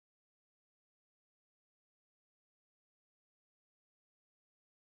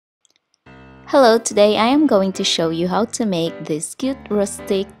Hello, today I am going to show you how to make this cute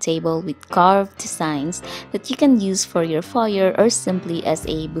rustic table with carved designs that you can use for your foyer or simply as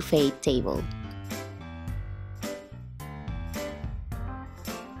a buffet table.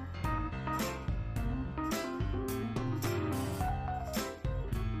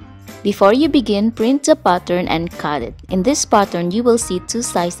 Before you begin, print the pattern and cut it. In this pattern, you will see two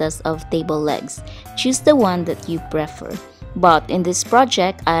sizes of table legs. Choose the one that you prefer. But in this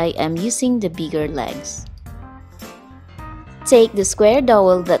project, I am using the bigger legs. Take the square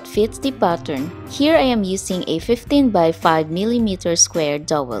dowel that fits the pattern. Here I am using a 15 by 5 mm square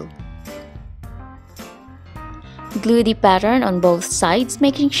dowel. Glue the pattern on both sides,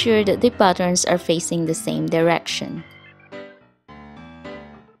 making sure that the patterns are facing the same direction.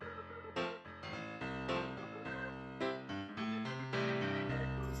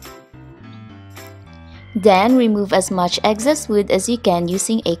 Then remove as much excess wood as you can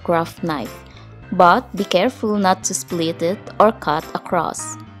using a craft knife, but be careful not to split it or cut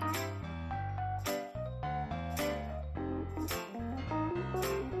across.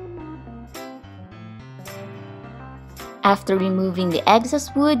 After removing the excess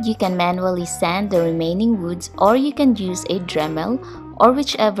wood, you can manually sand the remaining woods, or you can use a Dremel or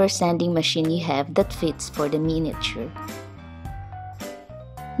whichever sanding machine you have that fits for the miniature.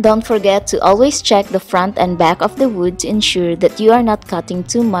 Don't forget to always check the front and back of the wood to ensure that you are not cutting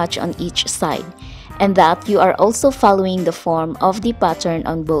too much on each side, and that you are also following the form of the pattern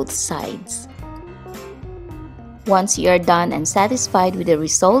on both sides. Once you are done and satisfied with the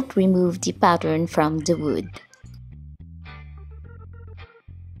result, remove the pattern from the wood.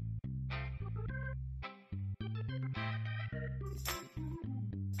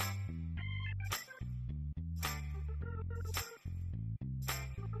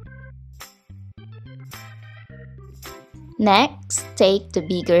 Next, take the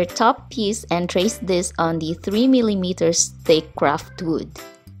bigger top piece and trace this on the 3 mm thick craftwood.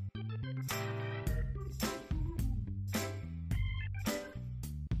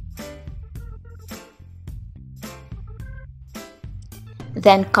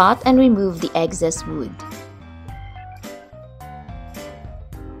 Then cut and remove the excess wood.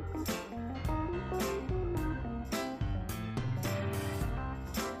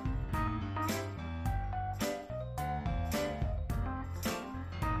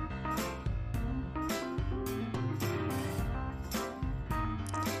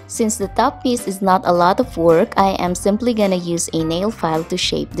 Since the top piece is not a lot of work, I am simply gonna use a nail file to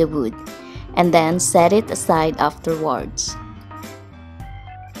shape the wood, and then set it aside afterwards.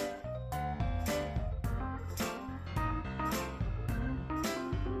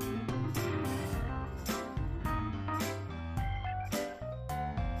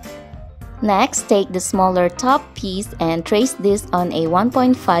 Next, take the smaller top piece and trace this on a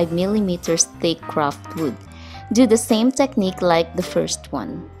 1.5 mm thick craftwood. Do the same technique like the first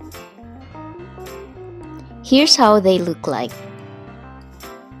one. Here's how they look like.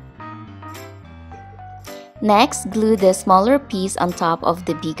 Next, glue the smaller piece on top of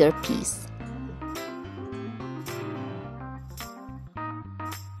the bigger piece.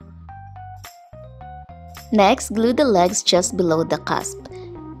 Next, glue the legs just below the cusp.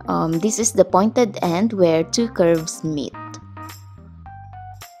 This is the pointed end where two curves meet.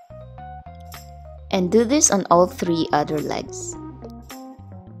 And do this on all three other legs.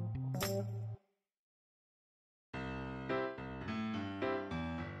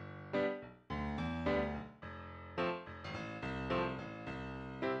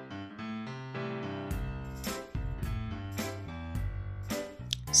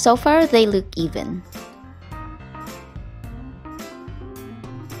 So far, they look even.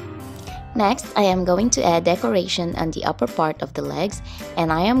 Next, I am going to add decoration on the upper part of the legs,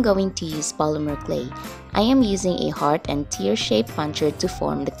 and I am going to use polymer clay. I am using a heart and tear-shaped puncher to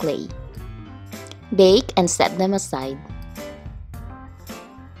form the clay. Bake and set them aside.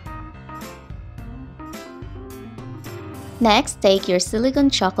 Next, take your silicone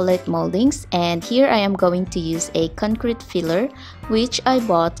chocolate moldings, and here I am going to use a concrete filler, which I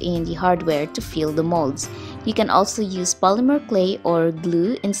bought in the hardware to fill the molds. You can also use polymer clay or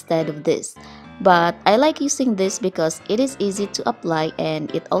glue instead of this, but I like using this because it is easy to apply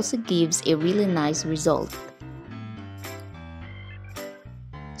and it also gives a really nice result.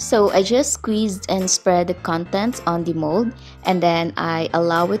 So I just squeezed and spread the contents on the mold, and then I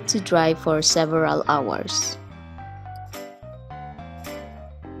allow it to dry for several hours.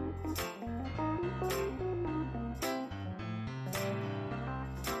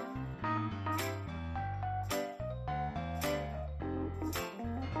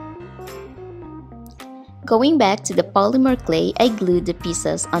 Going back to the polymer clay, I glued the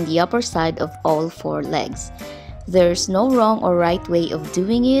pieces on the upper side of all 4 legs. There's no wrong or right way of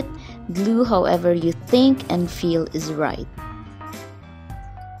doing it. Glue however you think and feel is right.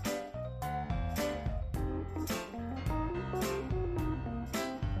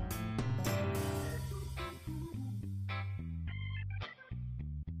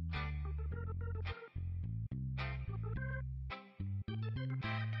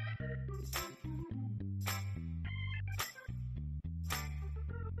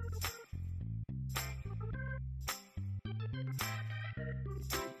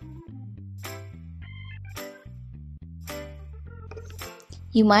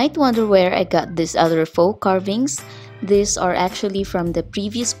 You might wonder where I got these other faux carvings. These are actually from the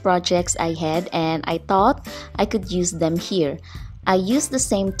previous projects I had and I thought I could use them here. I used the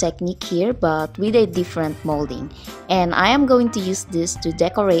same technique here but with a different molding, and I am going to use this to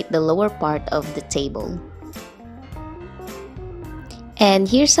decorate the lower part of the table. And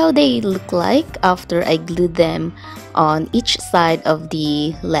here's how they look like after I glued them on each side of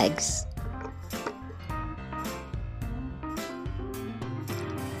the legs.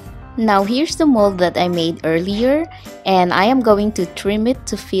 Now here's the mold that I made earlier, and I am going to trim it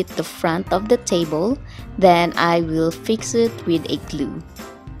to fit the front of the table. Then I will fix it with a glue.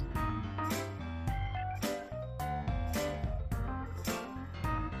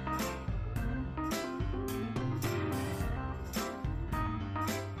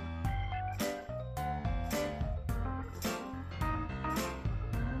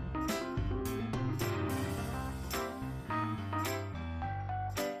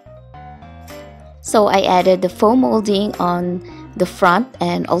 So I added the foam molding on the front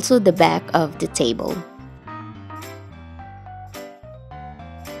and also the back of the table.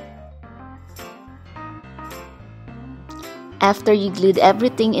 After you glued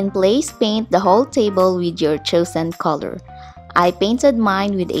everything in place, paint the whole table with your chosen color. I painted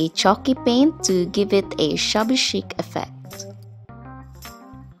mine with a chalky paint to give it a shabby chic effect.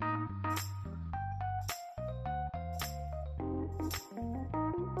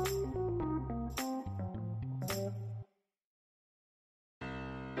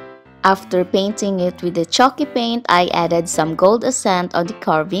 After painting it with the chalky paint, I added some gold accent on the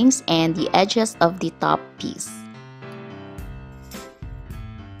carvings and the edges of the top piece.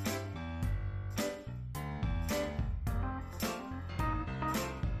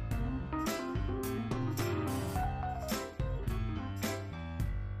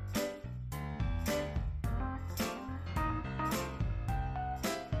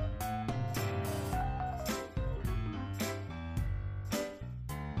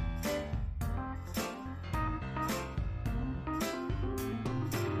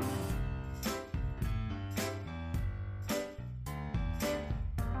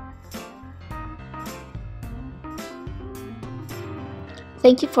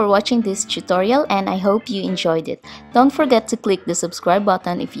 Thank you for watching this tutorial and I hope you enjoyed it. Don't forget to click the subscribe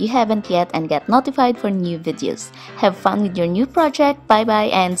button if you haven't yet and get notified for new videos. Have fun with your new project. Bye bye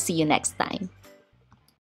and see you next time.